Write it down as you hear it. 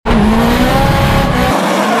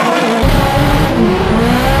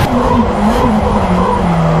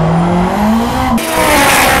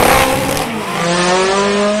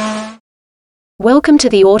Welcome to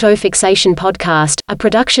the Auto Fixation podcast, a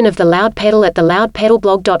production of The Loud Pedal at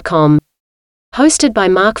theloudpedalblog.com. Hosted by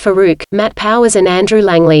Mark Faruk, Matt Powers and Andrew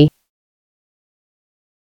Langley.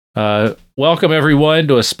 Welcome everyone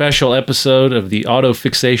to a special episode of the Auto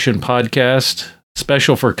Fixation podcast.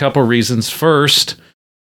 Special for a couple reasons. First,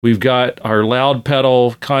 we've got our Loud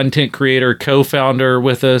Pedal content creator, co-founder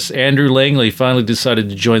with us, Andrew Langley, finally decided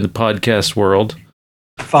to join the podcast world.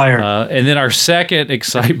 Fire. And then our second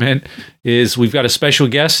excitement is we've got a special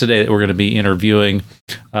guest today that we're going to be interviewing.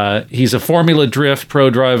 He's a Formula Drift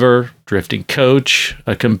pro driver, drifting coach.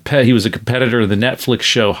 He was a competitor of the Netflix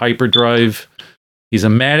show Hyperdrive. He's a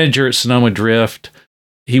manager at Sonoma Drift.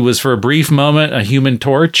 He was, for a brief moment, a Human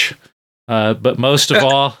Torch. But most of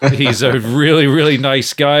all, he's a really, really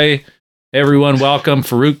nice guy. Everyone, welcome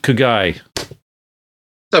Faruk Kugay. What's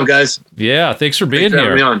up, guys? Yeah, thanks for being Thanks for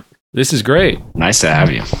having here. me on. This is great. Nice to have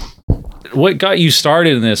you. What got you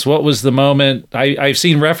started in this? What was the moment? I've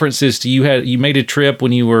seen references to you made a trip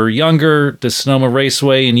when you were younger to Sonoma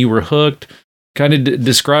Raceway and you were hooked. Kind of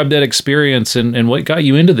describe that experience and what got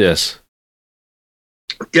you into this.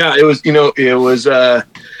 Yeah, it was a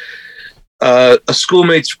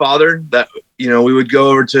schoolmate's father that, we would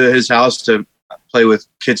go over to his house to play with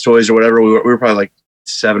kids' toys or whatever. We were probably like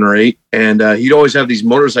 7 or 8. And he'd always have these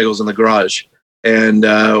motorcycles in the garage. And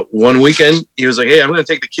one weekend, he was like, "Hey, I'm going to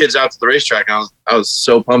take the kids out to the racetrack." And I was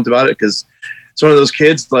so pumped about it because it's one of those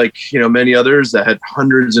kids, like many others, that had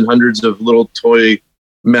hundreds and hundreds of little toy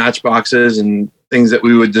matchboxes and things that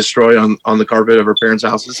we would destroy on the carpet of our parents'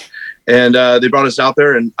 houses. And they brought us out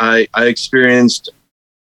there, and I experienced,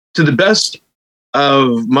 to the best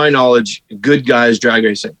of my knowledge, good guys drag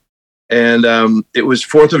racing. And it was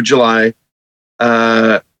 4th of July,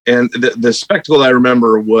 and the spectacle I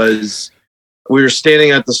remember was, we were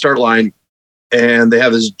standing at the start line, and they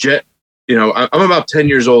have this jet. I'm about 10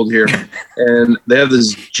 years old here, and they have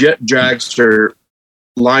this jet dragster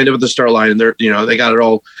lined up at the start line, and they got it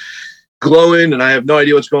all glowing, and I have no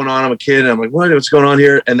idea what's going on. I'm a kid, and I'm like, what's going on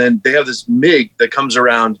here? And then they have this MiG that comes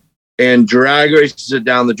around and drag races it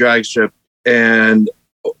down the drag strip, and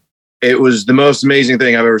it was the most amazing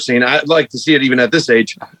thing I've ever seen. I'd like to see it even at this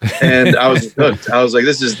age, and I was hooked. I was like,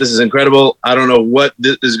 this is incredible. I don't know what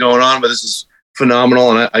is going on, but this is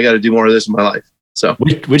phenomenal, and I got to do more of this in my life. So,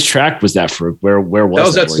 which track was that for? Where was that?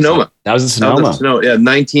 Was at Sonoma. That was at Sonoma. Yeah,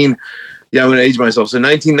 I'm going to age myself. So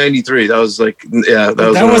 1993. That was like, yeah,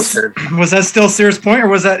 was that still Sears Point or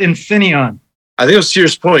was that Infineon? I think it was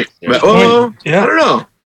Sears Point. Yeah. I don't know.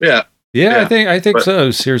 Yeah. Yeah, I think so.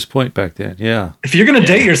 Sears Point back then. Yeah. If you're going to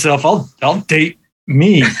date yourself, I'll date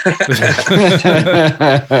me.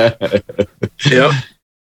 Yep.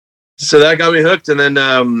 So that got me hooked, and then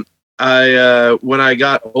when I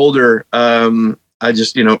got older, I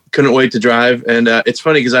just couldn't wait to drive. And it's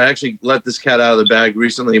funny because I actually let this cat out of the bag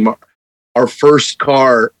recently. Our first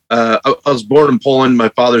car, I was born in Poland. My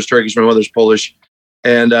father's Turkish, my mother's Polish,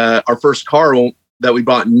 and our first car that we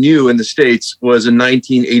bought new in the States was a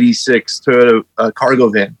 1986 Toyota cargo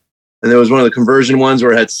van, and there was one of the conversion ones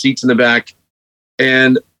where it had seats in the back.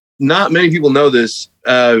 And not many people know this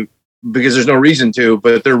because there's no reason to,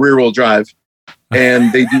 but they're rear-wheel drive.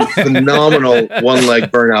 And they do phenomenal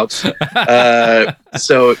one-leg burnouts.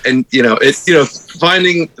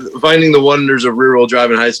 Finding the wonders of rear-wheel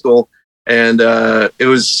drive in high school, and it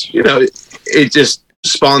was, it just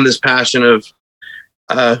spawned this passion of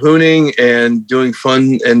hooning and doing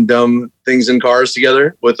fun and dumb things in cars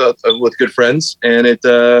together with good friends, and it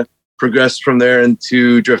progressed from there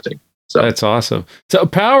into drifting. So that's awesome. So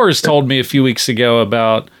Powers told me a few weeks ago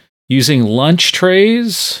about using lunch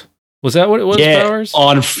trays. Was that what it was, Powers?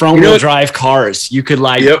 On front-wheel drive cars. You could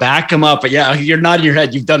back them up. But yeah, you're nodding your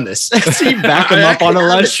head. You've done this. So you back them up on a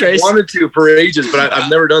lunch tray. I wanted to for ages, but I've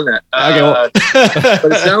never done that. But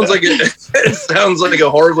it sounds like a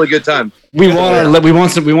horribly good time. We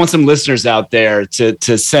want some listeners out there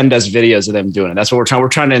to send us videos of them doing it. That's what we're trying. We're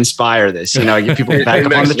trying to inspire this. Get people back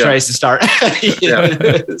up on the trays to start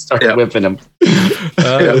whipping them.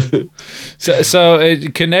 So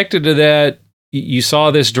connected to that, you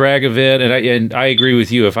saw this drag event, and I agree with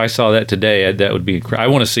you. If I saw that today, that would be incredible. I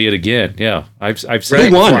want to see it again. Yeah, I've seen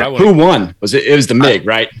Who won? Who won? It was the MiG,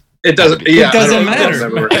 right? It doesn't. Yeah, it doesn't matter. It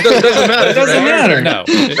doesn't matter. It doesn't matter. No,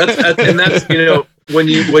 that's when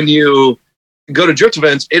you go to drift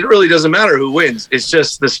events, it really doesn't matter who wins. It's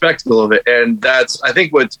just the spectacle of it, and that's, I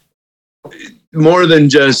think, what's more than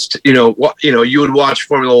just you would watch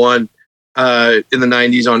Formula One in the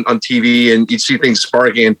 90s on TV, and you'd see things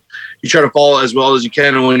sparking, and you try to follow as well as you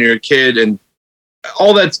can. And when you're a kid, and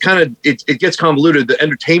all that's kind of, it gets convoluted. The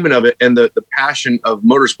entertainment of it and the passion of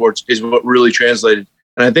motorsports is what really translated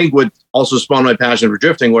And I think what also spawned my passion for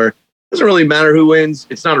drifting, where it doesn't really matter who wins.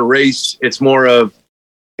 It's not a race. It's more of,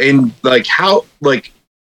 if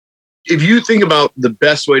you think about the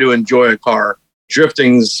best way to enjoy a car,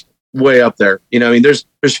 drifting's way up there. You know, I mean, there's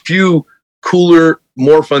few cooler,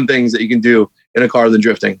 more fun things that you can do in a car than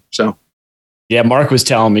drifting. So. Yeah, Mark was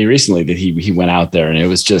telling me recently that he went out there and it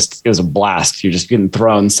was a blast. You're just getting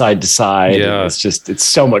thrown side to side. Yeah. It's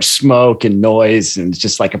so much smoke and noise, and it's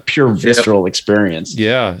just like a pure visceral experience.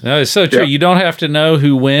 Yeah, no, it's so true. You don't have to know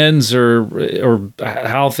who wins or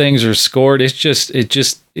how things are scored. It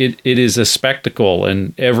is a spectacle,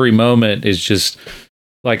 and every moment is just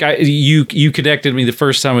like you connected me the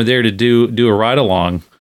first time we were there to do a ride along.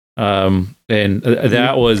 And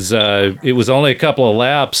that was it was only a couple of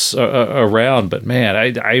laps around, but man,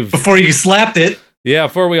 I before you slapped it. Yeah,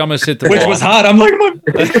 before we almost hit the which wall. Was hot. I'm like,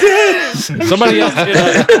 it's dead. Somebody else did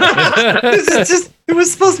it. It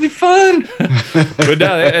was supposed to be fun. But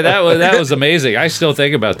no, that was amazing. I still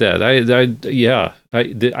think about that.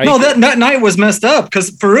 That night was messed up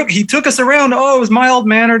because Faruk, he took us around. Oh, it was mild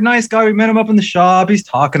mannered, nice guy. We met him up in the shop. He's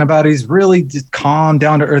talking about he's really just calm,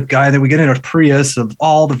 down to earth guy. Then we get in a Prius of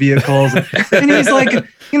all the vehicles, and he's like,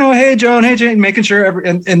 hey Joan, hey Jane, making sure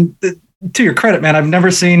to your credit, man, I've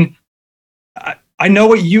never seen. I know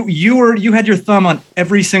what you had your thumb on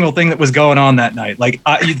every single thing that was going on that night. Like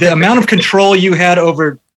the amount of control you had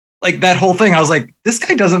over like that whole thing. I was like, this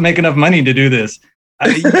guy doesn't make enough money to do this.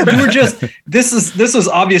 You were just, this is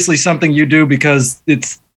obviously something you do because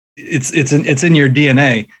it's in your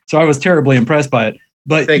DNA. So I was terribly impressed by it,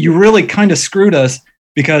 but you really kind of screwed us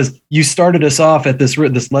because you started us off at this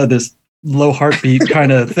low heartbeat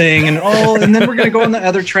kind of thing. And then we're going to go on the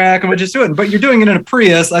other track and we'll just do it. But you're doing it in a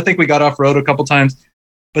Prius. I think we got off road a couple times,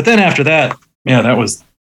 but then after that, yeah, that was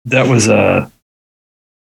it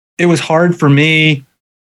was hard for me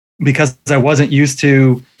because I wasn't used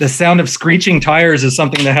to the sound of screeching tires is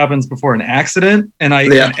something that happens before an accident. And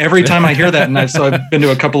and every time I hear that, and I've been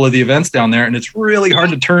to a couple of the events down there, and it's really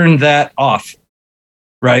hard to turn that off.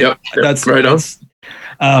 Right. Yep. That's right on.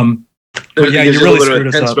 But yeah, you really screwed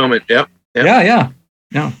us up. Moment. Yep. Yeah.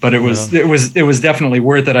 But it was definitely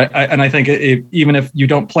worth it. I think even if you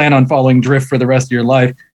don't plan on following drift for the rest of your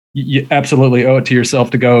life, you absolutely owe it to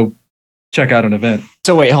yourself to go check out an event.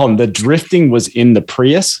 So wait, hold on. The drifting was in the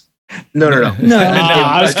Prius? No.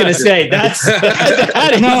 I was going to say that's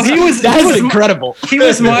incredible. He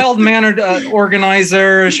was mild-mannered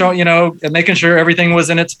organizer, making sure everything was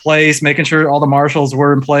in its place, making sure all the marshals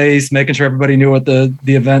were in place, making sure everybody knew what the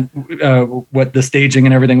event, what the staging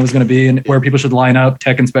and everything was going to be, and where people should line up,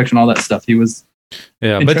 tech inspection, all that stuff. He was.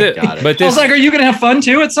 Yeah, but I was like, "Are you going to have fun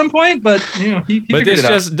too at some point?" But he but this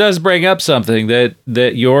just does bring up something that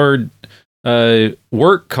your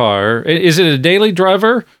work car, is it a daily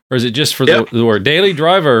driver? Or is it just for the word? Daily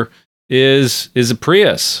driver is a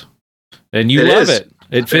Prius, and you love it.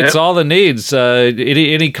 It fits all the needs.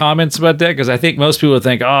 Any comments about that? Because I think most people would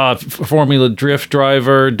think, Formula Drift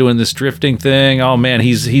driver doing this drifting thing. Oh man,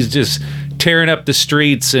 he's just tearing up the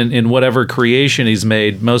streets in whatever creation he's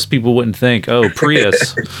made. Most people wouldn't think,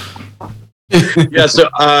 Prius. Yeah, so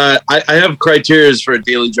I have criteria for a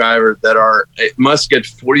daily driver that it must get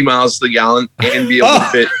 40 miles to the gallon and be able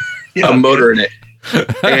to fit a motor in it.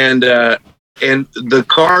 And the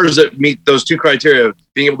cars that meet those two criteria,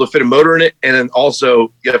 being able to fit a motor in it and then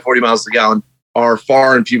also get 40 miles to the gallon, are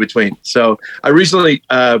far and few between. So I recently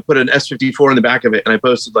put an S54 in the back of it, and I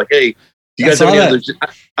posted like, "Hey, do you guys have any other?"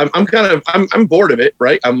 I'm bored of it,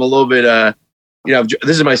 right? I'm a little bit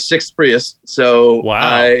this is my 6th Prius, so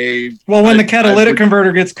wow. When the catalytic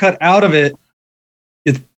converter gets cut out of it,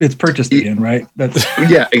 it's purchased again, right? That's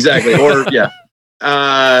yeah, exactly. Or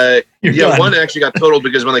one actually got totaled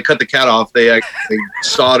because when they cut the cat off, they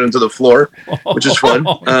saw it into the floor, which is fun.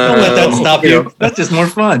 Don't let that stop you. That's just more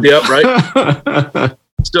fun. Yep, right.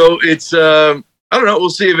 So it's I don't know. We'll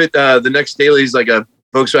see if it the next daily is like a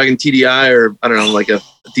Volkswagen TDI or I don't know, like a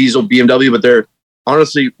diesel BMW. But they're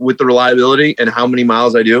honestly, with the reliability and how many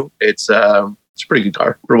miles I do, it's a pretty good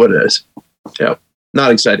car for what it is. Yeah. Not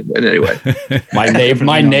exciting in any way.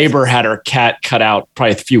 My neighbor had her cat cut out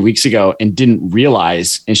probably a few weeks ago and didn't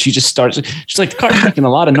realize. And she's like, the car's making a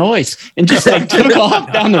lot of noise, and just like took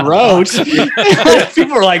off down the road.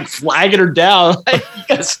 People are like flagging her down. Like, you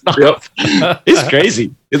gotta stop. Yep. It's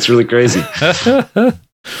crazy. It's really crazy. Gotta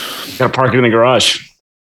park it in the garage.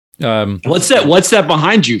 What's that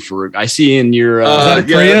behind you, Faruk? I see in your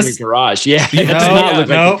Prius? Your garage. Yeah, it does not look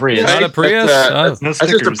like a Prius. Not a Prius. That's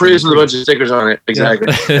just a Prius with a bunch of stickers on it.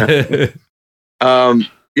 Exactly.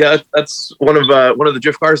 That's one of the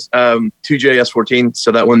drift cars. 2J S14.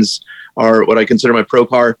 So that one's what I consider my pro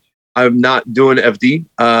car. I'm not doing FD.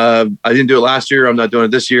 I didn't do it last year. I'm not doing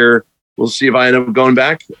it this year. We'll see if I end up going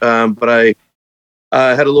back. But I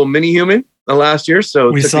had a little mini human last year,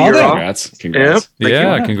 so we took saw a year that. off. Congrats.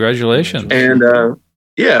 Yeah, congratulations. And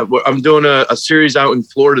I'm doing a series out in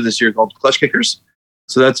Florida this year called Clutch Kickers.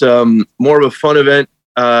 So that's more of a fun event.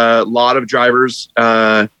 A lot of drivers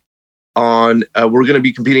we're going to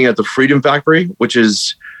be competing at the Freedom Factory, which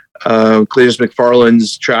is Cletus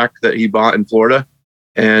McFarland's track that he bought in Florida.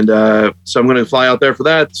 And so I'm going to fly out there for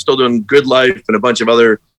that. Still doing Good Life and a bunch of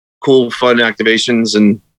other cool, fun activations,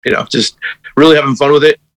 and just really having fun with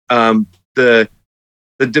it. The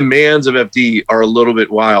demands of FD are a little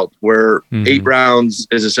bit wild, where 8 rounds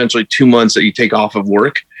is essentially 2 months that you take off of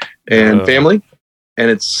work and family,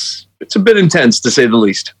 and it's a bit intense to say the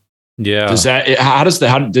least. Yeah. How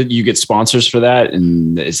did you get sponsors for that?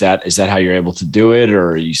 And is that how you're able to do it,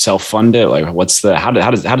 or you self-fund it? Like, how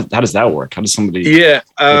does that work? How does somebody get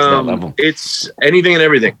to that level? It's anything and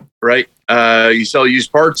everything, right? You sell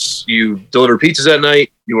used parts, you deliver pizzas at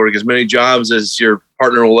night, you work as many jobs as your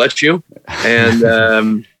partner will let you,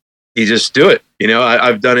 and you just do it.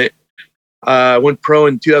 I've done it. I went pro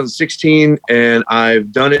in 2016, and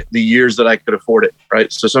I've done it the years that I could afford it,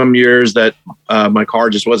 right? So some years that my car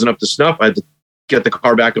just wasn't up to snuff, I had to get the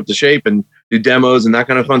car back up to shape and do demos and that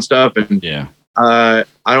kind of fun stuff. And I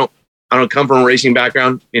don't come from a racing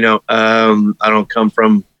background, I don't come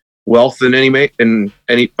from wealth by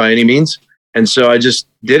any means. And so I just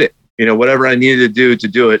did it, whatever I needed to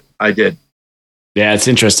do it, I did. Yeah, it's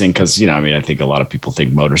interesting because, I think a lot of people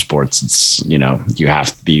think motorsports, it's, you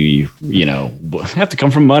have to be, have to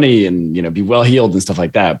come from money and, be well-heeled and stuff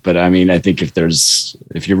like that. But I think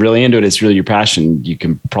if you're really into it, it's really your passion, you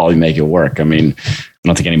can probably make it work. I don't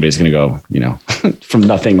think anybody's going to go, from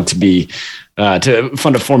nothing to be, to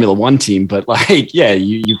fund a Formula One team. But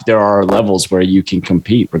there are levels where you can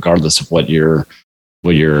compete regardless of what your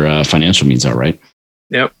financial means are, right?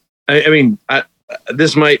 Yep.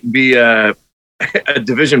 This might be a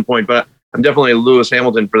division point, but I'm definitely a Lewis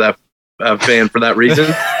Hamilton for that fan for that reason.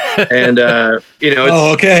 And it's,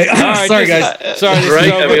 oh, okay. Right, sorry, guys. Sorry,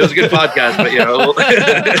 right? It was a good podcast, but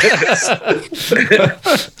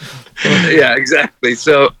yeah, exactly.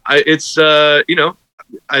 So it's I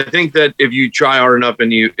think that if you try hard enough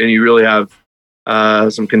and you really have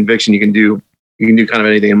some conviction, you can do kind of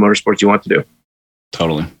anything in motorsports you want to do.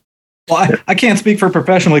 Totally. Well, I can't speak for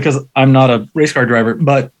professionally because I'm not a race car driver,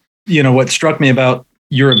 but what struck me about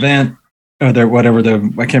your event, I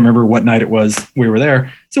can't remember what night it was. We were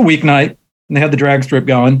there. It's a weeknight, and they had the drag strip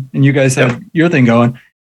going, and you guys had your thing going.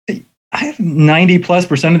 I have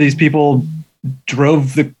 90+% of these people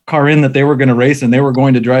drove the car in that they were going to race, and they were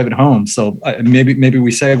going to drive it home. So maybe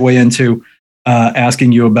we segue into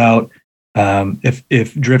asking you about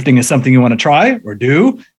if drifting is something you want to try or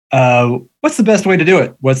do. What's the best way to do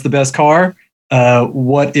it? What's the best car?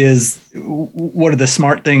 What are the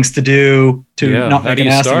smart things to do to not make an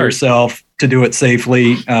ass of yourself, to do it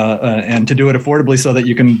safely, and to do it affordably so that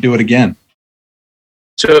you can do it again?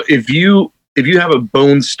 So if you have a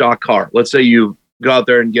bone stock car, let's say you go out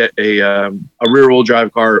there and get a rear wheel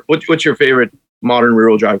drive car. What's your favorite modern rear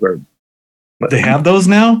wheel drive car? They have those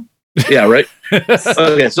now? Yeah, right.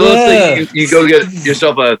 Okay, so let's say you go get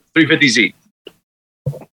yourself a 350Z.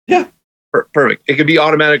 Yeah. Perfect. It could be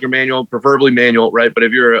automatic or manual, preferably manual, right? But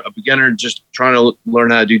if you're a beginner just trying to learn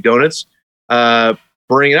how to do donuts,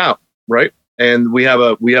 bring it out, right? And we have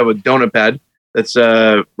a donut pad that's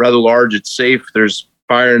rather large. It's safe. There's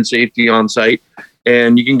fire and safety on site,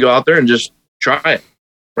 and you can go out there and just try it,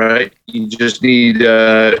 right? You just need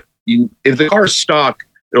if the car is stock,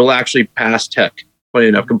 it'll actually pass tech, funny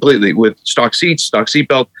enough, completely with stock seats, stock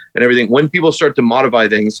seatbelt, and everything. When people start to modify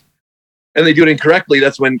things, and they do it incorrectly,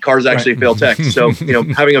 that's when cars actually fail tech. So,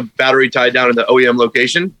 having a battery tied down in the OEM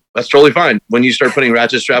location, that's totally fine. When you start putting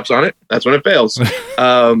ratchet straps on it, that's when it fails.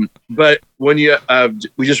 But when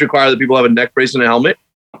we just require that people have a neck brace and a helmet.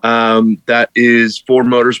 That is for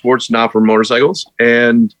motorsports, not for motorcycles.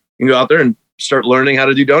 And you can go out there and start learning how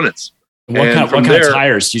to do donuts. What kind of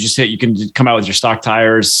tires? You can come out with your stock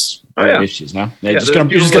tires. Issues, no? You're just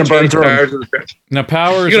gonna burn through them. Now,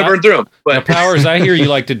 Powers, you're gonna burn through them. But now, Powers, I hear you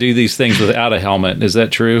like to do these things without a helmet. Is that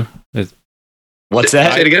true? What's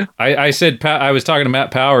that? Say it again. I said I was talking to Matt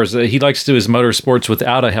Powers that he likes to do his motorsports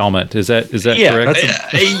without a helmet. Is that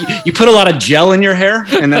correct? You put a lot of gel in your hair,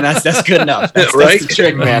 and then that's good enough. Right? That's the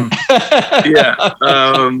trick, man. Yeah.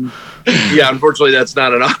 Unfortunately, that's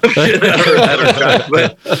not an option.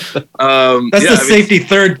 That's the safety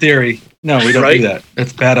third theory. No, we don't do that.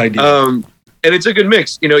 That's a bad idea. and it's a good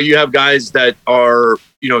mix. You know, you have guys that are,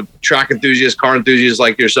 you know, track enthusiasts, car enthusiasts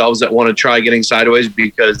like yourselves that want to try getting sideways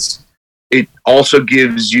because it also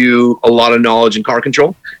gives you a lot of knowledge in car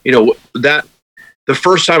control. You know, that the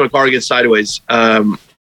first time a car gets sideways,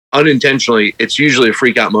 unintentionally, it's usually a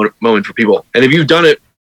freak out moment for people. And if you've done it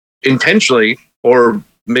intentionally or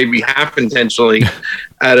maybe half intentionally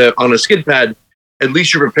on a skid pad, at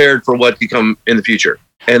least you're prepared for what to come in the future.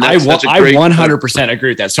 And I 100% agree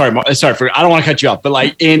with that. Sorry, I don't want to cut you off, but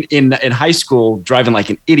like in high school, driving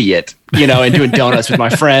like an idiot, you know, and doing donuts with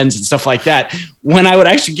my friends and stuff like that. When I would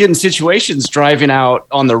actually get in situations driving out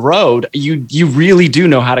on the road, you really do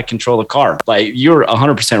know how to control a car. Like you're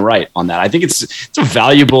 100% right on that. I think it's a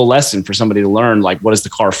valuable lesson for somebody to learn. Like, what does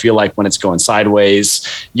the car feel like when it's going sideways,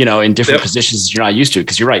 you know, in different positions you're not used to?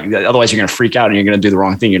 Because you're right. Otherwise, you're going to freak out and you're going to do the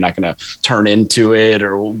wrong thing. You're not going to turn into it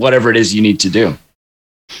or whatever it is you need to do.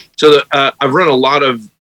 So I've run a lot of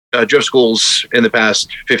drift schools in the past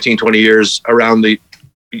 15, 20 years around the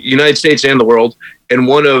United States and the world. And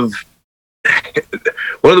one of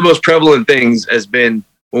the most prevalent things has been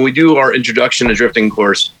when we do our introduction to drifting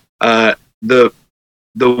course, the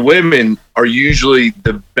women are usually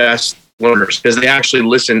the best learners because they actually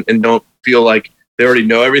listen and don't feel like they already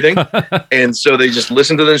know everything. And so they just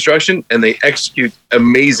listen to the instruction and they execute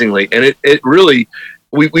amazingly. And it really...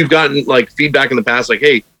 We've gotten like feedback in the past, like,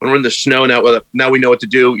 hey, when we're in the snow now we know what to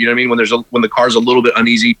do. You know what I mean? When the car's a little bit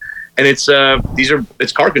uneasy, and it's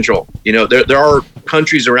car control. You know, there are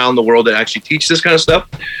countries around the world that actually teach this kind of stuff.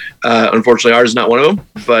 Unfortunately, ours is not one of them.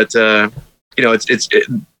 But you know, it's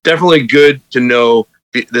definitely good to know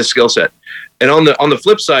this skill set. And on the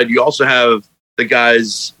flip side, you also have the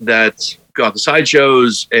guys that go out to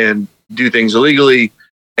sideshows and do things illegally,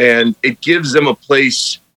 and it gives them a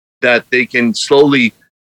place that they can slowly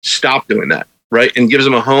stop doing that, right? And gives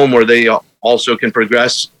them a home where they also can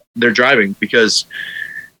progress their driving because,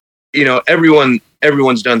 you know,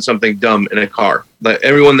 everyone's done something dumb in a car. Like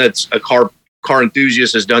everyone that's a car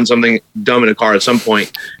enthusiast has done something dumb in a car at some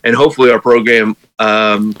point. And hopefully our program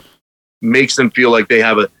makes them feel like they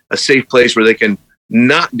have a safe place where they can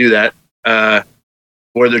not do that,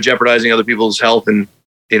 where they're jeopardizing other people's health and,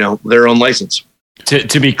 you know, their own license.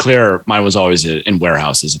 To be clear, mine was always in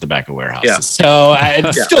warehouses, at the back of warehouses. Yeah. So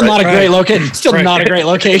it's still not a great location. Still not a great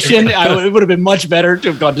location. It would have been much better to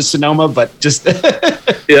have gone to Sonoma, but just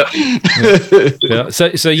yeah.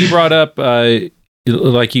 So you brought up,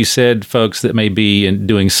 like you said, folks that may be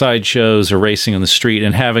doing sideshows or racing on the street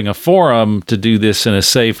and having a forum to do this in a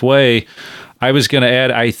safe way. I was going to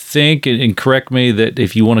add, I think, and correct me, that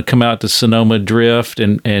if you want to come out to Sonoma Drift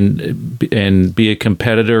and be a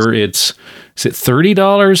competitor, is it $30,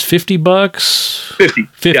 $50? 50.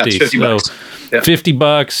 50. Yeah, it's 50 bucks. Yeah.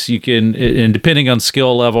 $50, you can, and depending on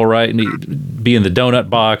skill level, right, be in the donut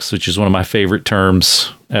box, which is one of my favorite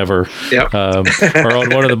terms ever. Yep. Or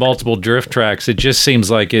on one of the multiple drift tracks. It just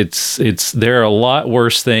seems like there are a lot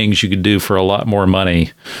worse things you could do for a lot more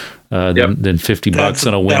money. Than $50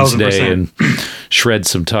 on a Wednesday and shred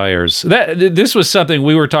some tires. This was something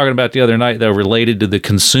we were talking about the other night, though, related to the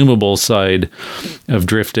consumable side of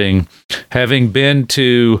drifting. Having been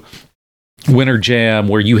to Winter Jam,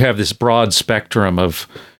 where you have this broad spectrum of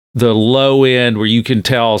the low end, where you can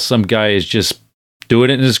tell some guy is just doing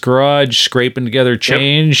it in his garage, scraping together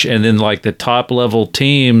change, and then like the top level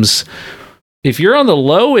teams. If you're on the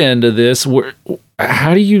low end of this,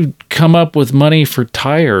 how do you come up with money for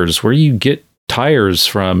tires? Where do you get tires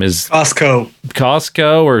from? Is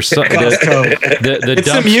Costco or something? The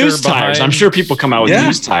it's some used tires. I'm sure people come out with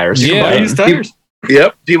used tires. Yeah, used tires.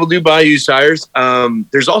 Yep, people do buy used tires.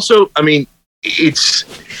 There's also, I mean, it's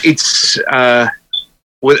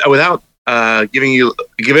without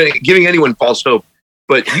giving anyone false hope.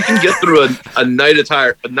 But you can get through a night of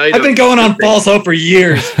tire. I've been going on false hope for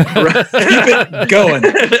years. Keep it going.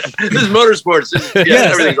 This is motorsports.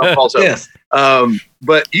 Everything's on false hope. Yes.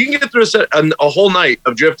 But you can get through a whole night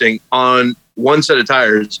of drifting on one set of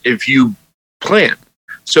tires if you plan.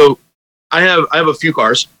 So I have a few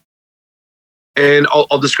cars, and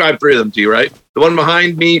I'll describe three of them to you. Right, the one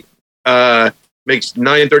behind me makes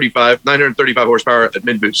 935 horsepower at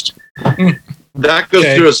mid boost. That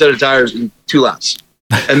goes through a set of tires in 2 laps.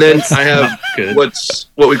 And then I have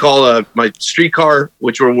what we call my street car,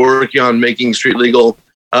 which we're working on making street legal.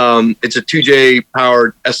 It's a 2J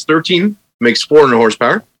powered S13, makes 400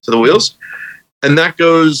 horsepower to the wheels. And that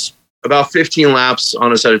goes about 15 laps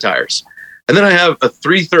on a set of tires. And then I have a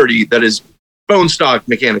 330 that is bone stock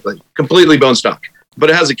mechanically, completely bone stock. But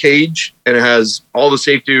it has a cage and it has all the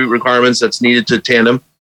safety requirements that's needed to tandem.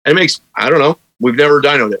 And it makes, I don't know, we've never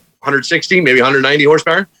dynoed it. 160, maybe 190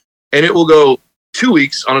 horsepower. And it will go 2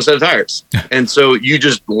 weeks on a set of tires. And so you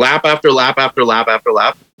just lap after lap after lap after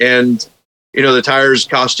lap. And, you know, the tires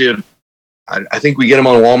cost you, I think we get them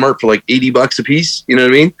on Walmart for like $80 a piece. You know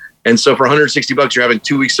what I mean? And so for $160, you're having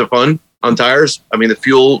 2 weeks of fun on tires. I mean, the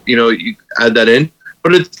fuel, you know, you add that in,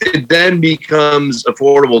 but it then becomes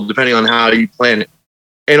affordable depending on how you plan it.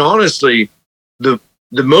 And honestly, the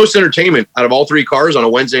most entertainment out of all three cars on a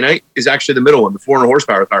Wednesday night is actually the middle one, the 400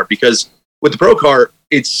 horsepower car, because with the Pro car,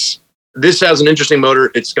 this has an interesting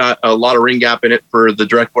motor. It's got a lot of ring gap in it for the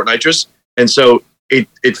direct port nitrous. And so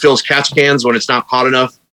it fills catch cans when it's not hot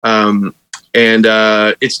enough. And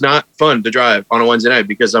it's not fun to drive on a Wednesday night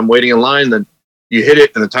because I'm waiting in line, then you hit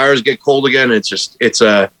it and the tires get cold again. It takes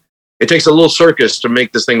a little circus to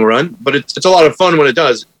make this thing run, but it's a lot of fun when it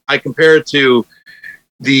does. I compare it to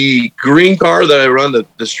the green car that I run,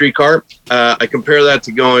 the street car. I compare that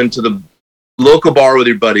to going to the local bar with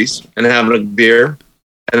your buddies and having a beer.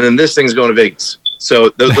 And then this thing's going to Vegas. So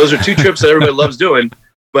those are two trips that everybody loves doing,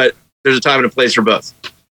 but there's a time and a place for both.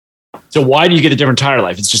 So why do you get a different tire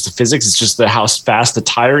life? It's just the physics. It's just how fast the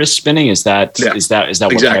tire is spinning. Is that what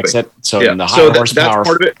affects it? So the higher horsepower. That's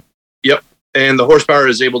part of it. Yep. And the horsepower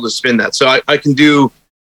is able to spin that. So I can do,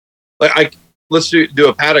 let's do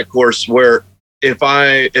a paddock course where if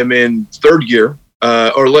I am in third gear,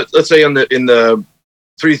 or let's say in the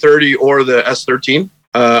 330 or the S13,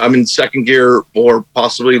 I'm in second gear or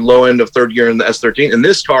possibly low end of third gear in the S13. In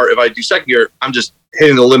this car, if I do second gear, I'm just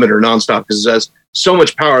hitting the limiter nonstop because it has so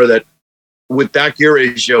much power that with that gear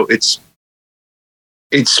ratio, it's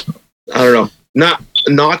I don't know,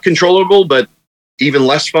 not controllable, but even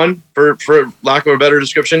less fun for lack of a better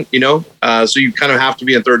description, you know? So you kind of have to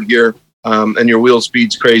be in third gear, and your wheel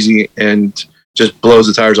speed's crazy and just blows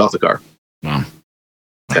the tires off the car. Wow.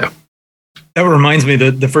 Yeah. That reminds me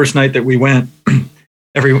that the first night that we went,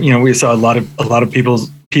 we saw a lot of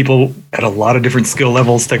people at a lot of different skill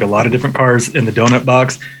levels take a lot of different cars in the donut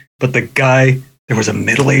box, but there was a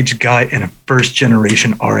middle-aged guy in a first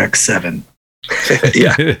generation RX-7.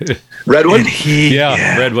 Yeah. Red one?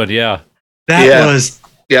 Red one, yeah. That was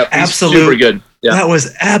absolute, super good. Yeah. That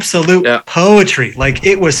was absolute poetry. Like,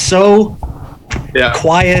 it was so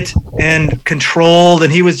quiet and controlled,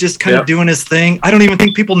 and he was just kind of doing his thing. I don't even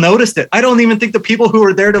think people noticed it. I don't even think the people who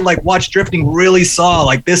were there to like watch drifting really saw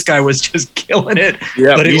like this guy was just killing it.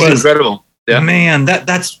 Yeah, but he's incredible. Yeah, man,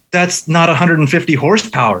 that's not 150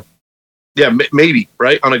 horsepower. Yeah, maybe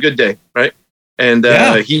right on a good day, right? And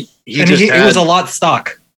he was a lot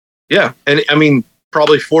stock. Yeah, and I mean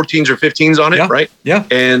probably 14s or 15s on it, right? Yeah,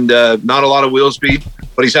 and not a lot of wheel speed,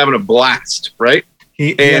 but he's having a blast, right?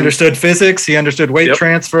 He understood physics. He understood weight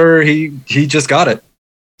transfer. He just got it.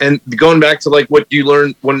 And going back to like what you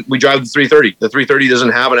learn when we drive the 330, the 330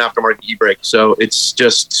 doesn't have an aftermarket e-brake. So it's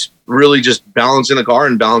just really just balancing the car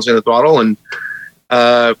and balancing the throttle. And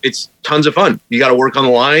it's tons of fun. You got to work on the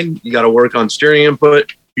line. You got to work on steering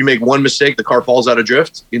input. You make one mistake, the car falls out of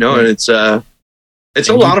drift, you know, and it's a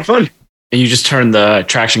lot of fun. And you just turn the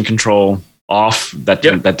traction control off that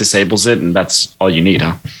disables it. And that's all you need,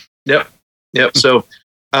 huh? Yep. So,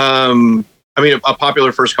 I mean, a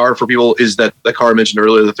popular first car for people is the car I mentioned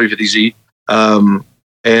earlier, the 350Z.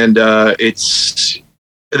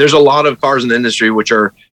 There's a lot of cars in the industry which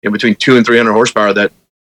are between 200 and 300 horsepower that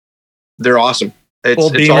they're awesome. It's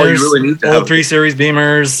old Beamers, all you really need to old have. 3 Series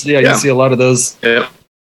Beamers. Yeah, you see a lot of those. Yep.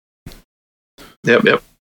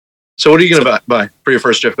 So what are you going to buy for your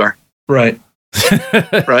first drift car? Right.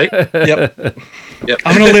 Right? Yep.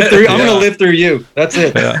 I'm going to live through you. That's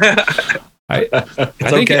it. Yeah. I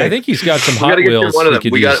think he's got some Hot Wheels. One of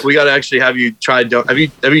them. We got to actually have you try. Have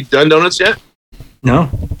you done donuts yet? No.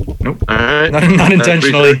 Nope. All right. Not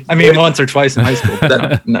intentionally. I mean, once or twice in high school.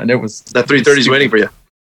 That 330's waiting for you.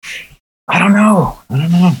 I don't know.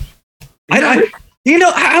 I'm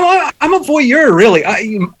a voyeur, really.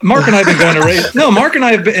 Mark and I have been going to races. No, Mark and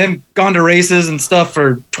I have gone to races and stuff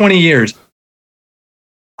for 20 years.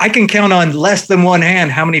 I can count on less than one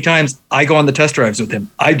hand how many times I go on the test drives with him.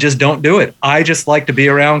 I just don't do it. I just like to be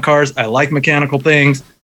around cars. I like mechanical things.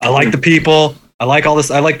 I like the people. I like all this.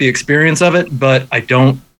 I like the experience of it, but I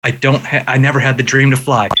never had the dream to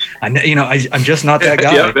fly. I'm just not that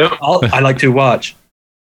guy. I like to watch.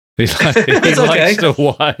 He likes to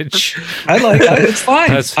watch. It's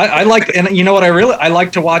fine. I like, and you know what I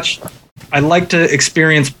like to watch. I like to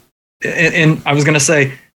experience. And I was going to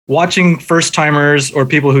say, watching first timers or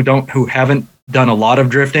people who haven't done a lot of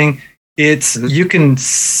drifting, you can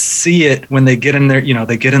see it when they get in there.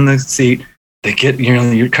 They get in the seat. They get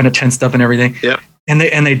you're kind of tensed up and everything. Yeah. And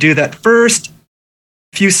they do that first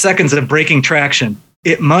few seconds of braking traction.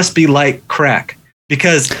 It must be like crack.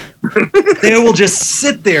 because they will just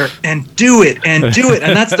sit there and do it. And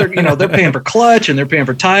that's their, they're paying for clutch and they're paying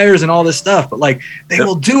for tires and all this stuff. But like they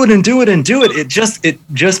will do it and do it and do it. It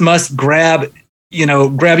just must grab you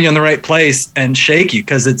in the right place and shake you,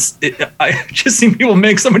 because I just seen people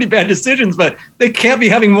make so many bad decisions, but they can't be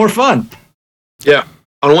having more fun. Yeah.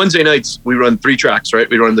 On Wednesday nights, we run 3 tracks, right?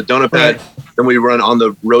 We run the donut pad, then we run on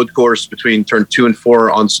the road course between turn 2 and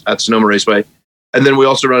 4 at Sonoma Raceway. And then we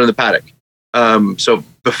also run in the paddock. So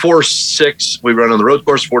before 6, we run on the road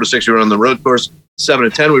course. 4 to 6, we run on the road course. 7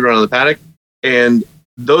 to 10, we run on the paddock. And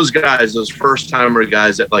those guys, those first timer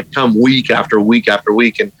guys that like come week after week after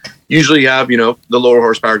week, and usually have, the lower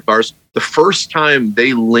horsepower cars. The first time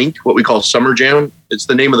they link what we call Summer Jam, it's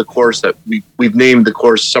the name of the course that we've named the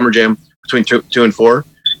course Summer Jam between 2 and 4.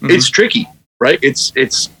 Mm-hmm. It's tricky, right? It's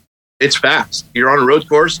fast. You're on a road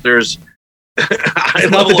course. There's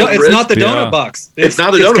it's not the donut box. It's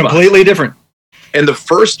not the donut box. It's completely different. And the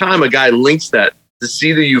first time a guy links that, to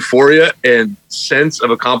see the euphoria and sense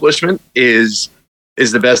of accomplishment is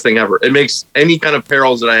the best thing ever. It makes any kind of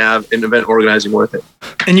perils that I have in event organizing worth it.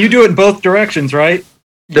 And you do it in both directions, right?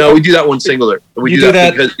 No, we do that one singular. We do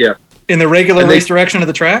that because, in the regular race direction of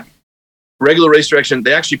the track? Regular race direction.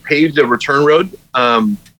 They actually paved a return road.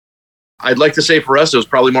 I'd like to say for us, it was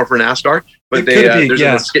probably more for NASCAR, but there's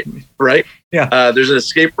an escape, right? Yeah. There's an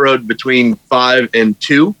escape road between 5 and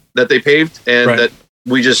 2 that they paved, and that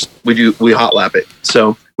we hot lap it.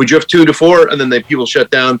 So we drift 2 to 4, and then people shut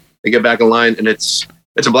down, they get back in line, and it's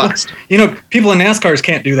a blast. People in NASCARs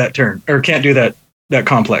can't do that turn, or can't do that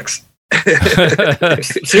complex.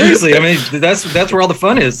 Seriously, I mean that's where all the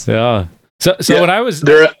fun is. Yeah. So when I was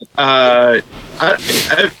there, have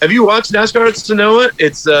you watched NASCAR at Sonoma?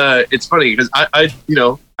 It's funny because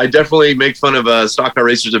I definitely make fun of stock car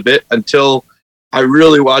racers a bit until I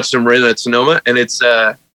really watched them run at Sonoma, and it's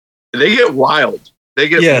they get wild. They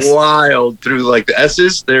get wild through like the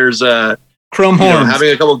S's. There's chrome horns. Having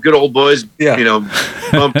a couple of good old boys,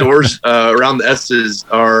 bump doors around the S's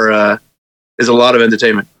is a lot of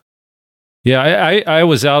entertainment. Yeah, I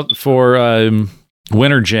was out for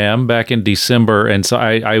Winter Jam back in December, and so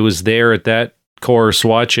I was there at that course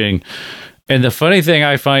watching. And the funny thing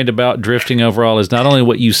I find about drifting overall is not only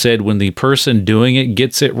what you said, when the person doing it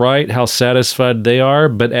gets it right, how satisfied they are,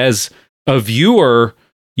 but as a viewer,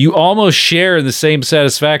 you almost share in the same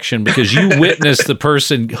satisfaction because you witness the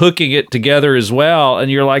person hooking it together as well. And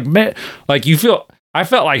you're like, man, like I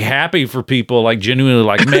felt like happy for people, like genuinely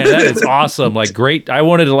like, man, that is awesome. Like great. I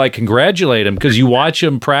wanted to like congratulate them because you watch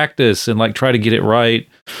them practice and like try to get it right.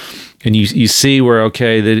 And you see where,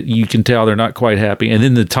 okay, that you can tell they're not quite happy. And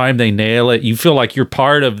then the time they nail it, you feel like you're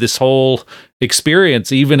part of this whole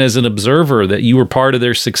experience, even as an observer, that you were part of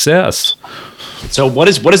their success. So what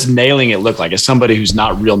does nailing it look like? As somebody who's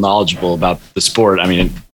not real knowledgeable about the sport, I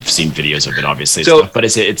mean, I've seen videos of it, obviously. So, but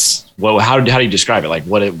how do you describe it? Like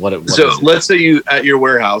what so let's say you at your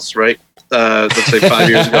warehouse, right? Let's say 5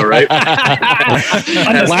 years ago, right?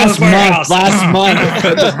 last month.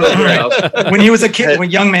 When he was a kid, when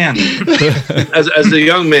young man. As a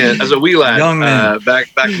young man, as a wee lad, back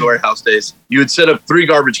in the warehouse days, you would set up 3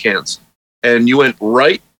 garbage cans, and you went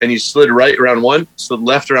right, and you slid right around one, slid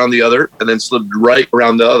left around the other, and then slid right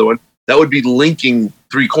around the other one. That would be linking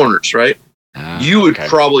 3 corners, right? You would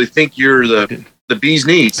probably think you're the bee's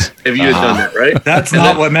knees if you had done that, right? That's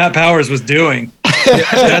not what Matt Powers was doing.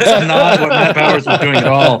 That's not what Matt Powers was doing at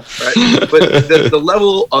all. Right? But the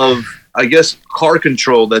level of, I guess, car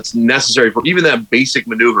control that's necessary for even that basic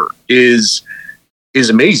maneuver is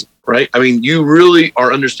amazing, right? I mean, you really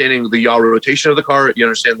are understanding the yaw rotation of the car. You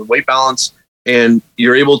understand the weight balance, and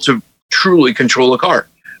you're able to truly control a car.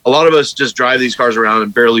 A lot of us just drive these cars around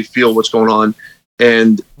and barely feel what's going on.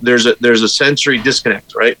 And there's a sensory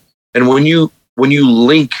disconnect, right? And when you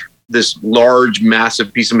link this large,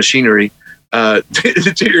 massive piece of machinery to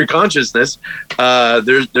your consciousness,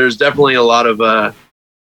 there's definitely a lot of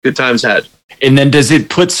good times had. And then does it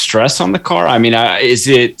put stress on the car? I mean, is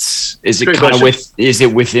it kind of is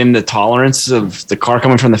it within the tolerance of the car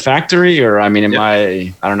coming from the factory, or I mean,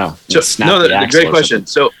 I don't know. Great question.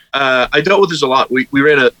 So I dealt with this a lot. We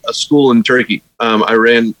ran a school in Turkey. I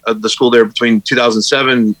ran the school there between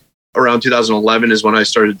 2007, around 2011 is when I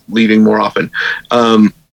started leaving more often.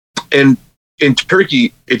 And in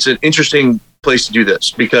Turkey, it's an interesting place to do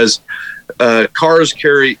this because cars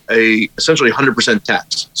carry essentially 100%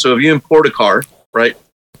 tax. So if you import a car, right,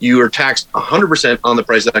 you are taxed 100% on the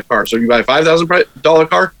price of that car. So if you buy a $5,000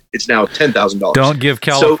 car, it's now $10,000. Don't give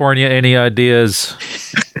California any ideas.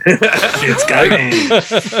 It's got me.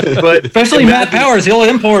 But especially Matt Powers, he'll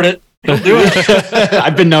import it.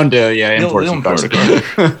 I've been known to import some cars.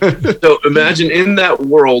 So imagine in that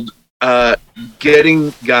world,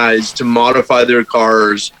 getting guys to modify their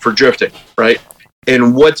cars for drifting, right?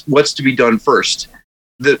 And what's to be done first?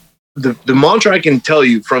 The mantra I can tell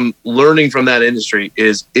you from learning from that industry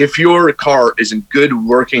is if your car is in good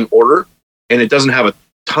working order and it doesn't have a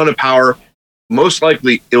ton of power, most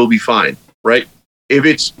likely it will be fine, right? If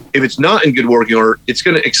it's not in good working order, it's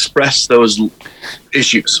going to express those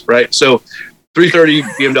issues, right? So 330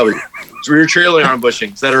 BMW, rear trailer arm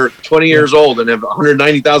bushings that are 20 years old and have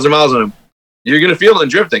 190,000 miles on them, you're going to feel it in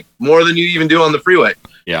drifting more than you even do on the freeway.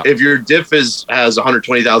 Yeah. If your diff has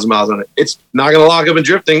 120,000 miles on it, it's not going to lock up in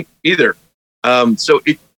drifting either. So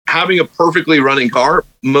having a perfectly running car,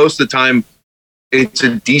 most of the time, it's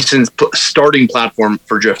a decent starting platform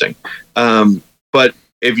for drifting. But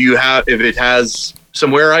if it has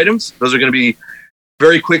some wear items, those are going to be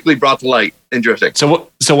very quickly brought to light in drifting.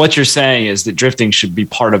 So what you're saying is that drifting should be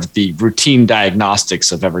part of the routine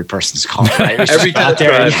diagnostics of every person's car, right? Every test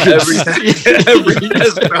drive should have drifting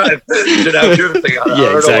on it. Yeah, I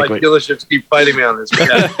don't exactly. know why dealerships keep fighting me on this.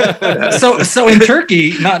 So in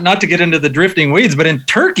Turkey, not to get into the drifting weeds, but in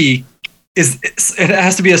Turkey, it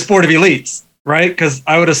has to be a sport of elites, right? Because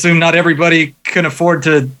I would assume not everybody can afford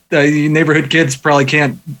to. Neighborhood kids probably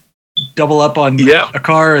can't double up on a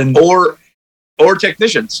car or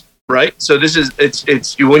technicians, right? So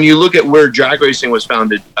it's when you look at where drag racing was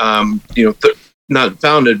founded, not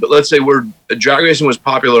founded, but let's say where drag racing was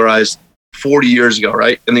popularized 40 years ago,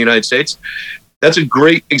 right? In the United States, that's a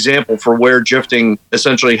great example for where drifting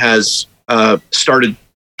essentially has started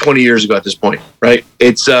 20 years ago at this point, right?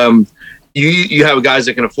 It's you have guys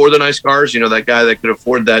that can afford the nice cars, that guy that could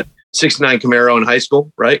afford that 69 Camaro in high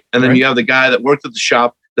school, right? And then you have the guy that worked at the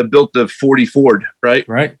shop that built the 40 Ford, right?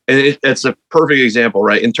 Right. And it's a perfect example,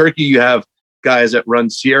 right? In Turkey, you have guys that run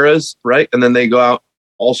Sierras, right? And then they go out,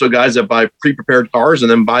 also guys that buy pre-prepared cars and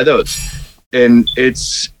then buy those. And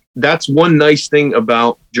that's one nice thing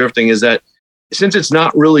about drifting is that since it's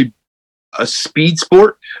not really a speed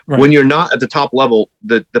sport, when you're not at the top level,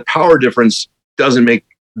 the power difference doesn't make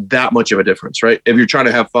that much of a difference, right? If you're trying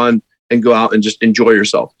to have fun and go out and just enjoy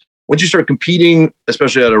yourself. Once you start competing,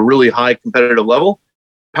 especially at a really high competitive level,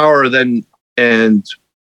 power then and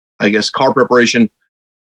I guess car preparation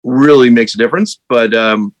really makes a difference. But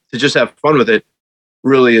to just have fun with it,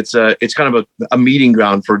 really, it's kind of a meeting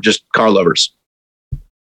ground for just car lovers.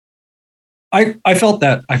 I felt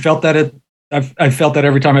that. I felt that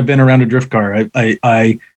every time I've been around a drift car.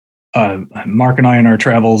 Mark and I in our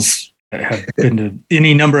travels have been to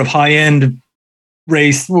any number of high end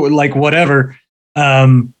race, like whatever.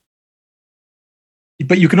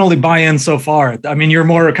 But you can only buy in so far. I mean, you're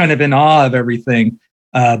more kind of in awe of everything,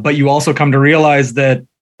 but you also come to realize that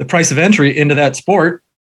the price of entry into that sport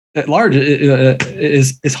at large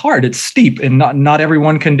is hard. It's steep, and not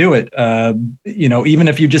everyone can do it. Even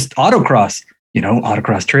if you just autocross,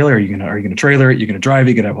 autocross trailer, are you gonna trailer it? You're gonna drive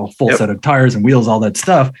it? You're gonna have a full set of tires and wheels, all that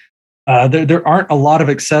stuff. There aren't a lot of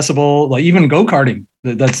accessible, like even go-karting.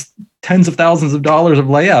 That's tens of thousands of dollars of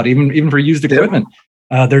layout, even for used equipment.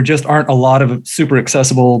 There just aren't a lot of super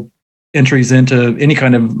accessible entries into any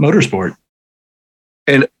kind of motorsport.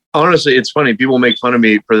 And honestly, it's funny. People make fun of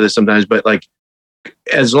me for this sometimes, but like,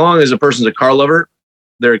 as long as a person's a car lover,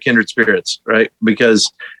 they're kindred spirits, right?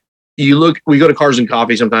 Because we go to Cars and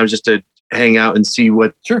Coffee sometimes just to hang out and see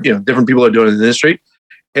what different people are doing in the industry.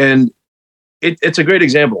 And it's a great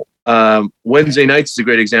example. Wednesday nights is a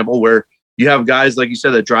great example where you have guys, like you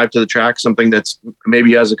said, that drive to the track, something that's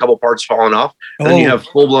maybe has a couple parts falling off. And then you have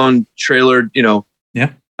full-blown trailered,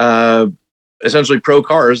 essentially pro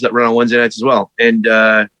cars that run on Wednesday nights as well. And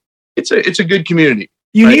it's a good community.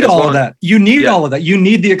 You need all of that. You need all of that. You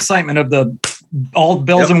need the excitement of all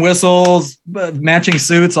bells and whistles, matching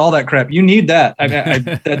suits, all that crap. You need that.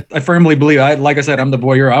 I firmly believe. Like I said, I'm the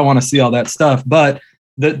voyeur. I want to see all that stuff. But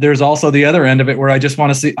there's also the other end of it where I just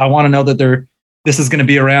want to see. I want to know that this is going to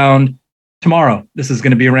be around tomorrow. This is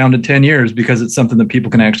going to be around in 10 years because it's something that people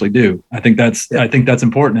can actually do. I think that's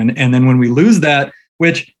important. And then when we lose that,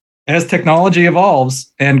 which as technology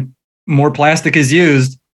evolves and more plastic is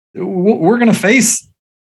used, we're going to face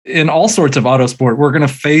in all sorts of auto sport. We're going to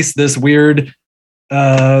face this weird,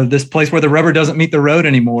 this place where the rubber doesn't meet the road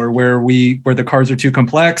anymore, where the cars are too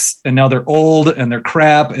complex and now they're old and they're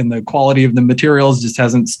crap and the quality of the materials just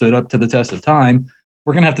hasn't stood up to the test of time.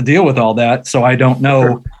 We're going to have to deal with all that. So I don't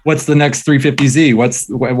know what's the next 350Z.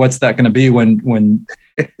 What's that going to be when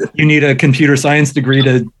you need a computer science degree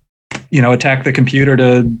to, attack the computer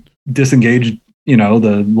to disengage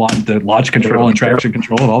the launch control and traction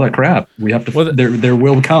control and all that crap. We have to. Well, there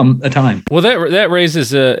will come a time. Well, that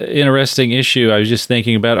raises an interesting issue. I was just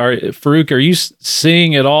thinking about. Faruk, are you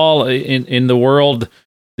seeing at all in the world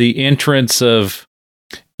the entrance of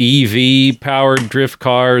EV powered drift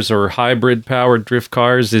cars or hybrid powered drift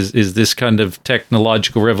cars? Is this kind of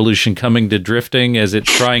technological revolution coming to drifting as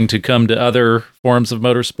it's trying to come to other forms of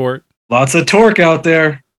motorsport? Lots of torque out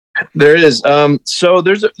there. There is. So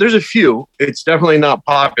there's a few. It's definitely not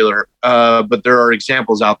popular, but there are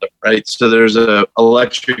examples out there, right? So there's a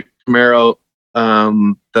electric Camaro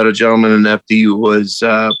that a gentleman in FD was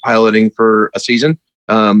piloting for a season.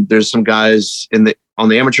 There's some guys on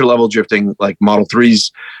the amateur level drifting like Model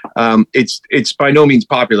 3s. It's by no means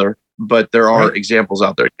popular, but there are examples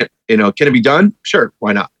out there. Can it be done? Sure,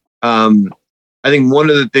 why not? I think one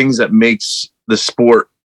of the things that makes the sport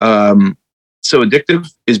so addictive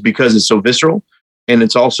is because it's so visceral, and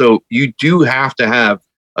it's also, you do have to have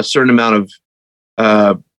a certain amount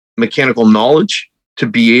of mechanical knowledge to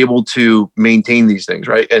be able to maintain these things,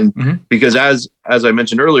 right? And because as I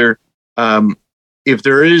mentioned earlier, if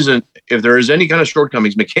there is any kind of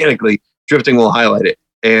shortcomings mechanically, drifting will highlight it,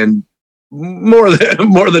 and more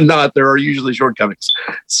than not, there are usually shortcomings.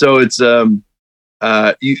 So it's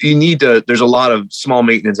you need to. There's a lot of small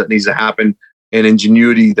maintenance that needs to happen, and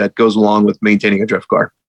ingenuity that goes along with maintaining a drift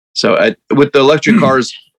car. So with the electric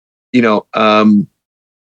cars,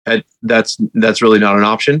 that's really not an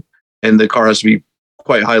option, and the car has to be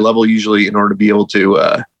quite high level usually in order to be able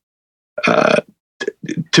to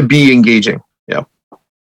be engaging. Yeah.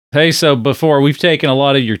 Hey, so before, we've taken a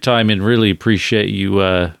lot of your time and really appreciate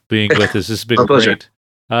you being with us. This has been great.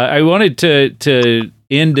 I wanted to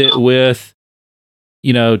end it with,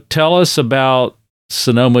 tell us about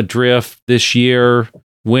Sonoma Drift this year.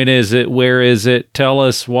 When is it? Where is it? Tell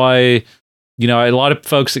us why, a lot of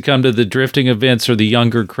folks that come to the drifting events are the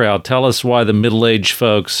younger crowd. Tell us why the middle-aged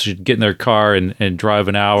folks should get in their car and drive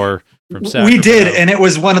an hour from Sacramento. We did, and it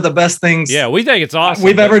was one of the best things. Yeah, we think it's awesome.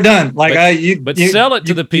 We've ever done. But sell it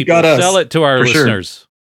to the people. Sell it to our listeners.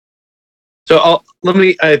 Sure. So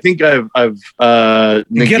I think I've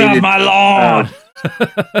negated, get off my lawn.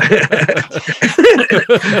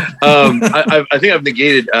 I think I've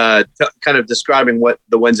negated kind of describing what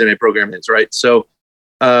the Wednesday night program is, right? So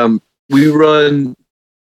we run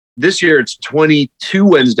this year. It's 22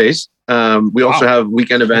 Wednesdays. We also have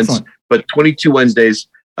weekend events. Excellent. But 22 Wednesdays.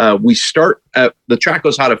 We start at the track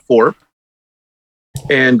goes hot at 4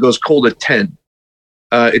 and goes cold at 10.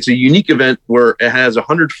 It's a unique event where it has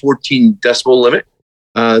 114 decibel limit.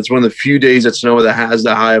 It's one of the few days at Sonoma that has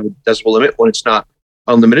that high of a decibel limit when it's not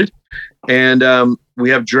unlimited. And we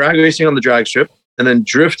have drag racing on the drag strip and then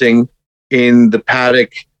drifting in the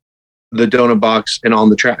paddock, the donut box, and on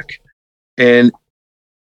the track. And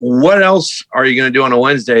what else are you going to do on a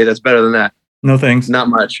Wednesday that's better than that? No thanks. Not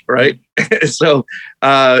much, right? So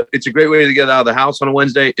it's a great way to get out of the house on a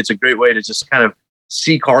Wednesday. It's a great way to just kind of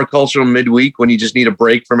see car culture midweek when you just need a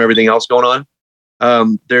break from everything else going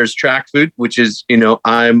on. There's track food, which is,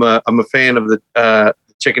 I'm a fan of the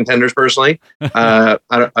chicken tenders personally. I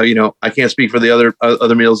can't speak for the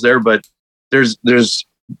other meals there, but there's.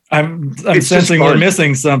 I'm sensing we're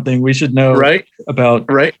missing something. We should know about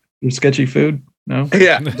your sketchy food. No.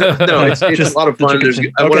 Yeah. No, it's just a lot of fun.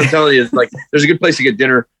 What I'm telling you is there's a good place to get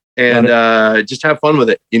dinner and just have fun with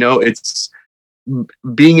it. It's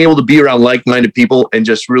being able to be around like-minded people and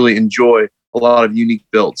just really enjoy a lot of unique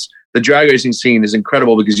builds. The drag racing scene is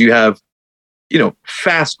incredible because you have,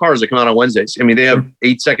 fast cars that come out on Wednesdays. I mean, they have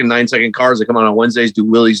 8-second, 9-second cars that come out on Wednesdays, do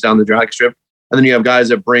wheelies down the drag strip. And then you have guys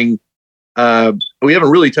that bring, we haven't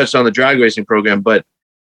really touched on the drag racing program, but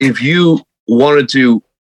if you wanted to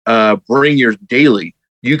bring your daily,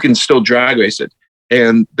 you can still drag race it.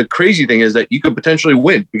 And the crazy thing is that you could potentially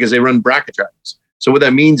win because they run bracket drags. So what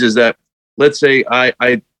that means is that, let's say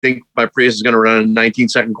I think my Prius is going to run a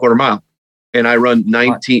 19-second quarter mile and I run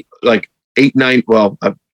 19, like 8, 9. Well,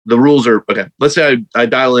 the rules are okay. Let's say I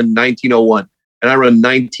dial in 1901 and I run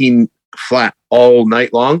 19 flat all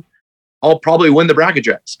night long. I'll probably win the bracket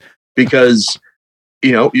drags because,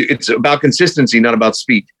 it's about consistency, not about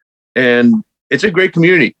speed. And it's a great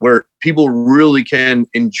community where people really can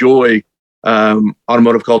enjoy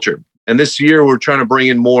automotive culture. And this year we're trying to bring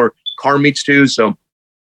in more car meets too. So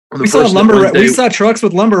we saw trucks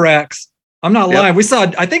with lumber racks. I'm not lying.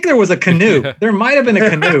 I think there was a canoe. There might have been a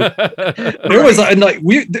canoe. There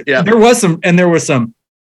was some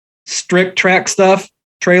strict track stuff,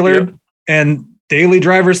 trailered and daily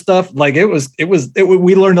driver stuff. We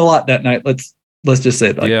learned a lot that night. Let's just say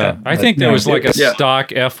it like that. I think there was like a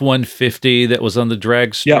stock F-150 that was on the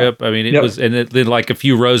drag strip. I mean, it was, and then like a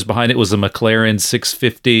few rows behind it was a McLaren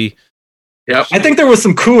 650. Yeah, I think there was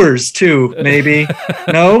some Coors too, maybe.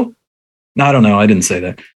 No, I don't know. I didn't say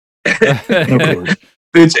that. No Coors.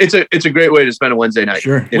 It's a great way to spend a Wednesday night.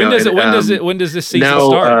 Sure. When does this season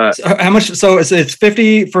start? How much? So it's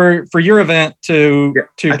 50 for your event to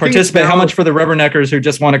participate. How much for the rubberneckers who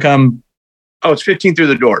just want to come? Oh, it's 15 through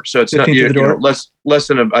the door. So it's not less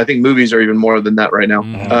than I think movies are even more than that right now.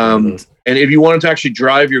 And if you wanted to actually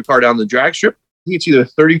drive your car down the drag strip, I think it's either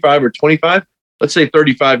 35 or 25. Let's say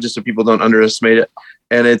 35, just so people don't underestimate it.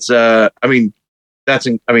 And it's how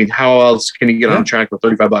else can you get on track for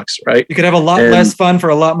 $35, right? You could have a lot less fun for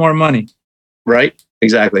a lot more money. Right?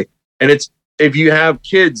 Exactly. And it's, if you have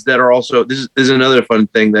kids that are also, this is another fun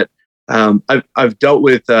thing that I've dealt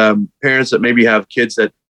with parents that maybe have kids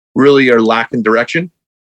that really are lacking direction.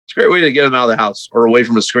 It's a great way to get them out of the house or away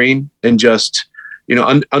from a screen, and just,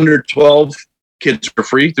 under 12 kids are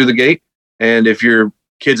free through the gate. And if your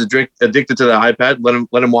kid's addicted to the iPad,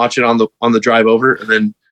 let them watch it on the drive over, and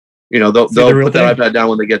then they'll put that iPad down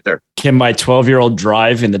when they get there. Can my 12-year-old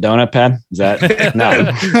drive in the donut pad? Is that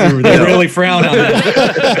no? They really frown on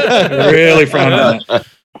that. Really frown on that.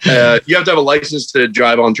 You have to have a license to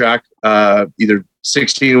drive on track. Either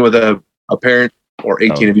 16 with a parent, or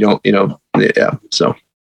 18 if you don't. Yeah. So,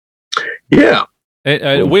 yeah.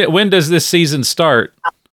 When does this season start?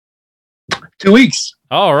 2 weeks.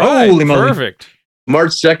 All right. Holy Perfect.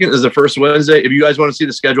 March 2nd is the first Wednesday. If you guys want to see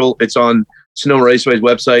the schedule, it's on Sonoma Raceway's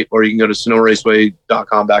website, or you can go to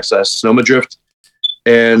sonomaraceway.com/Sonoma Drift,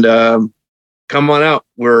 and come on out.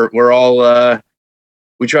 We're all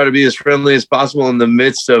we try to be as friendly as possible in the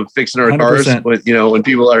midst of fixing our 100%. Cars. When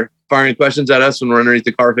people are firing questions at us when we're underneath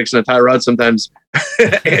the car fixing a tie rod, sometimes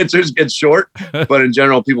answers get short, but in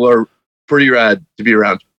general, people are pretty rad to be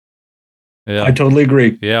around. Yeah, I totally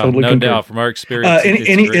agree. Yeah, totally no concur. doubt from our experience.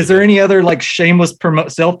 Is there any other like shameless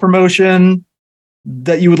self promotion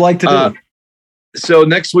that you would like to do? So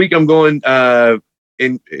next week I'm going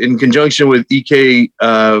in conjunction with EK.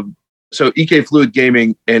 So EK Fluid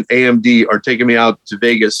Gaming and AMD are taking me out to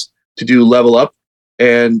Vegas to do Level Up,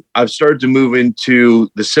 and I've started to move into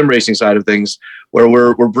the sim racing side of things, where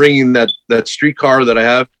we're bringing that street car that I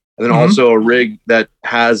have, and then also a rig that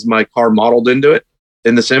has my car modeled into it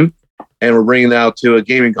in the sim. And we're bringing it out to a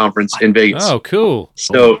gaming conference in Vegas. Oh, cool.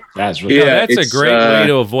 So that's really that's a great way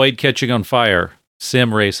to avoid catching on fire.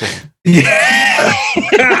 Sim racing. Yeah,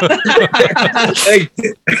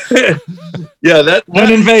 that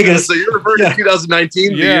one in Vegas. So you're referring to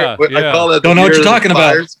 2019? Yeah, I call that. Don't know what you're talking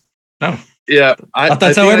about. No. Yeah, I thought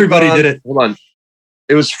that's how everybody did it. Hold on.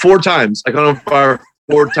 It was 4 times. I caught on fire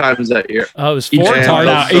 4 times that year. Oh, it was 4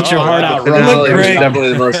 times. Eat your heart out. It was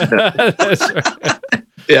definitely the most. That's right.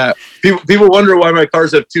 Yeah, people wonder why my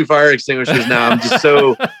cars have 2 fire extinguishers now. I'm just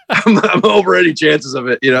I'm over any chances of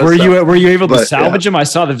it. Were you able to salvage them? I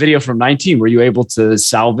saw the video from 19. Were you able to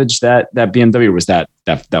salvage that BMW? Or was that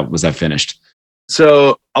finished?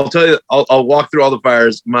 So I'll tell you. I'll walk through all the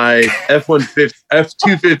fires. My F-250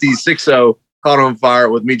 6.0 caught on fire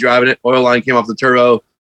with me driving it. Oil line came off the turbo.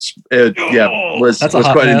 Was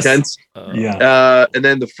quite intense. And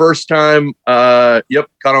then the first time, caught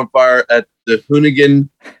on fire at the Hoonigan.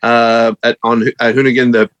 At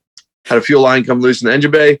Hoonigan, had a fuel line come loose in the engine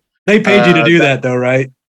bay. They paid you to do that, though, right?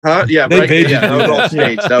 Huh? Yeah, they paid you. That was all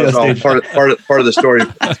staged. That was all part of the story.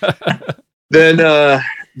 Then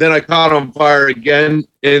I caught on fire again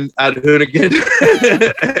at Hoonigan,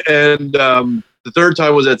 and the third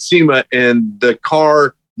time was at SEMA, and the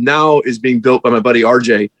car now is being built by my buddy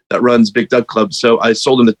RJ that runs Big Duck Club. So I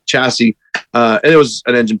sold him the chassis, and it was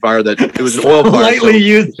an engine fire. It was an oil fire. Lightly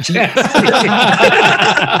used chassis.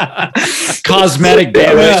 Cosmetic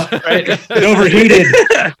damage. Right? It overheated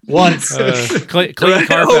once. Clean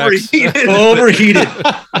Carfax. Overheated.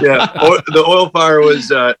 Yeah, the oil fire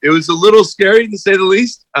was. It was a little scary to say the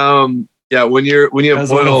least. Yeah, when you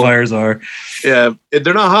have oil fires are. Yeah,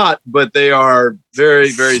 they're not hot, but they are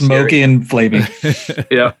very, very smoky scary. And flaming.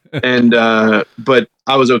 Yeah, and but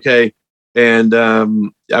I was okay, and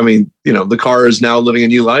the car is now living a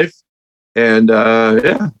new life, and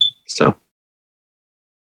so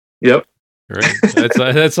yep. Great.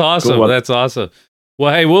 That's awesome. Cool. That's awesome.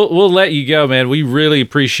 Well, hey, we'll let you go, man. We really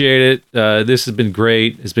appreciate it. This has been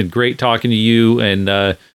great. It's been great talking to you,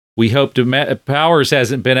 and we hope to. Powers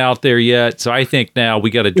hasn't been out there yet, so I think now we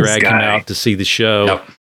got to drag him out to see the show,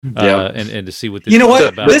 and to see what this is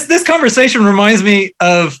about. This conversation reminds me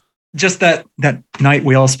of just that night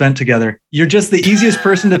we all spent together. You're just the easiest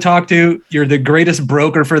person to talk to. You're the greatest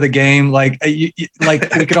broker for the game. Like,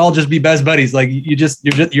 like we could all just be best buddies. Like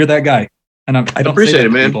you're that guy. And I don't appreciate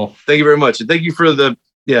it, man. People. Thank you very much. And thank you for the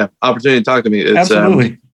opportunity to talk to me. It's,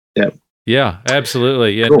 absolutely. Yeah,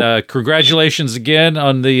 absolutely. And congratulations again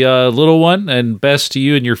on the little one, and best to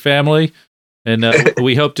you and your family. And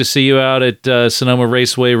we hope to see you out at Sonoma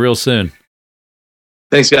Raceway real soon.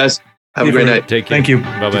 Thanks, guys. Have a great night. Take care. Thank you.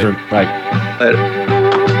 Bye-bye. Bye. Later.